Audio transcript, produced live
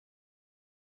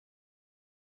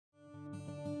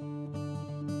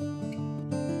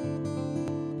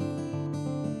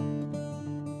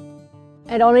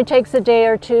It only takes a day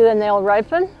or two and they'll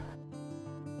ripen.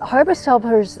 Harvest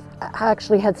Helpers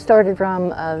actually had started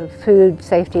from a food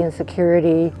safety and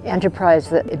security enterprise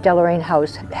that Deloraine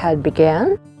House had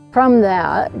began. From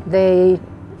that, they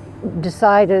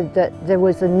decided that there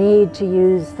was a need to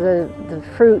use the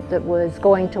fruit that was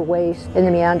going to waste in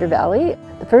the Meander Valley.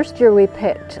 The first year we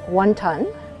picked 1 ton.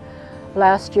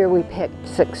 Last year we picked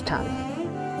 6 tons.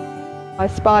 I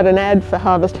spied an ad for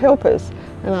Harvest Helpers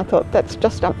and I thought that's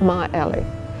just up my alley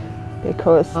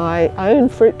because I own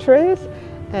fruit trees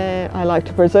and I like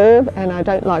to preserve and I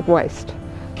don't like waste.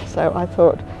 So I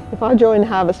thought if I join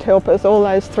Harvest Helpers, all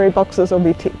those 3 boxes will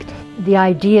be ticked. The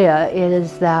idea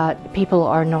is that people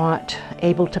are not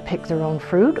able to pick their own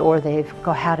fruit, or they've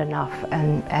had enough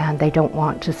and they don't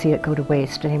want to see it go to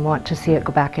waste and they want to see it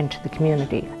go back into the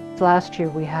community. Last year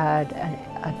we had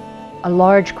a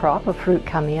large crop of fruit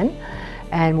come in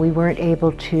and we weren't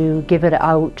able to give it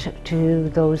out to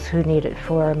those who need it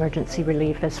for emergency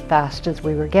relief as fast as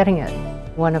we were getting it.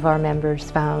 One of our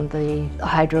members found the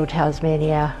Hydro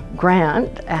Tasmania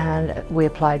grant and we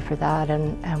applied for that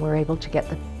and were able to get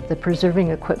the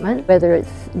preserving equipment, whether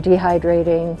it's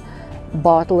dehydrating,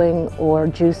 bottling or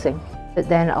juicing. It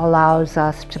then allows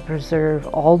us to preserve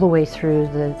all the way through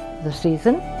the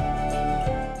season.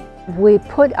 We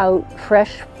put out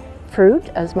fresh fruit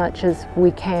as much as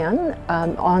we can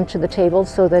onto the table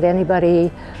so that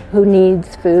anybody who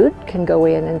needs food can go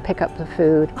in and pick up the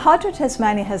food. Hydro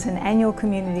Tasmania has an annual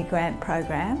community grant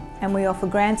program and we offer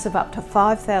grants of up to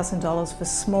 $5,000 for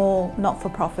small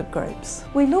not-for-profit groups.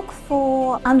 We look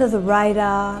for under the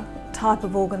radar type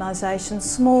of organisations,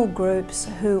 small groups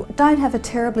who don't have a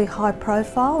terribly high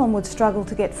profile and would struggle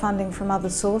to get funding from other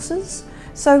sources.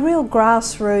 So real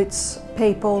grassroots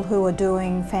people who are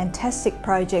doing fantastic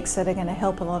projects that are going to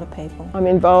help a lot of people. I'm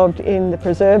involved in the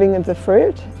preserving of the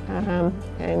fruit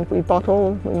and we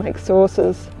bottle, we make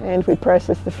sauces and we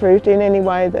process the fruit in any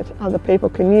way that other people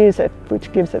can use it,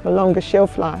 which gives it a longer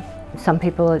shelf life. Some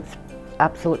people it's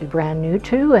absolutely brand new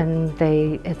to, and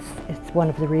it's one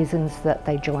of the reasons that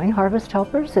they join Harvest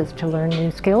Helpers is to learn new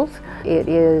skills. It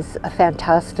is a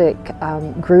fantastic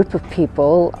group of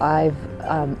people. I've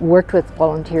worked with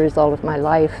volunteers all of my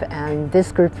life and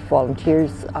this group of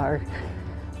volunteers are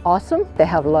awesome. They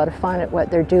have a lot of fun at what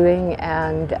they're doing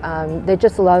and they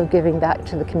just love giving back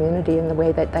to the community in the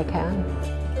way that they can.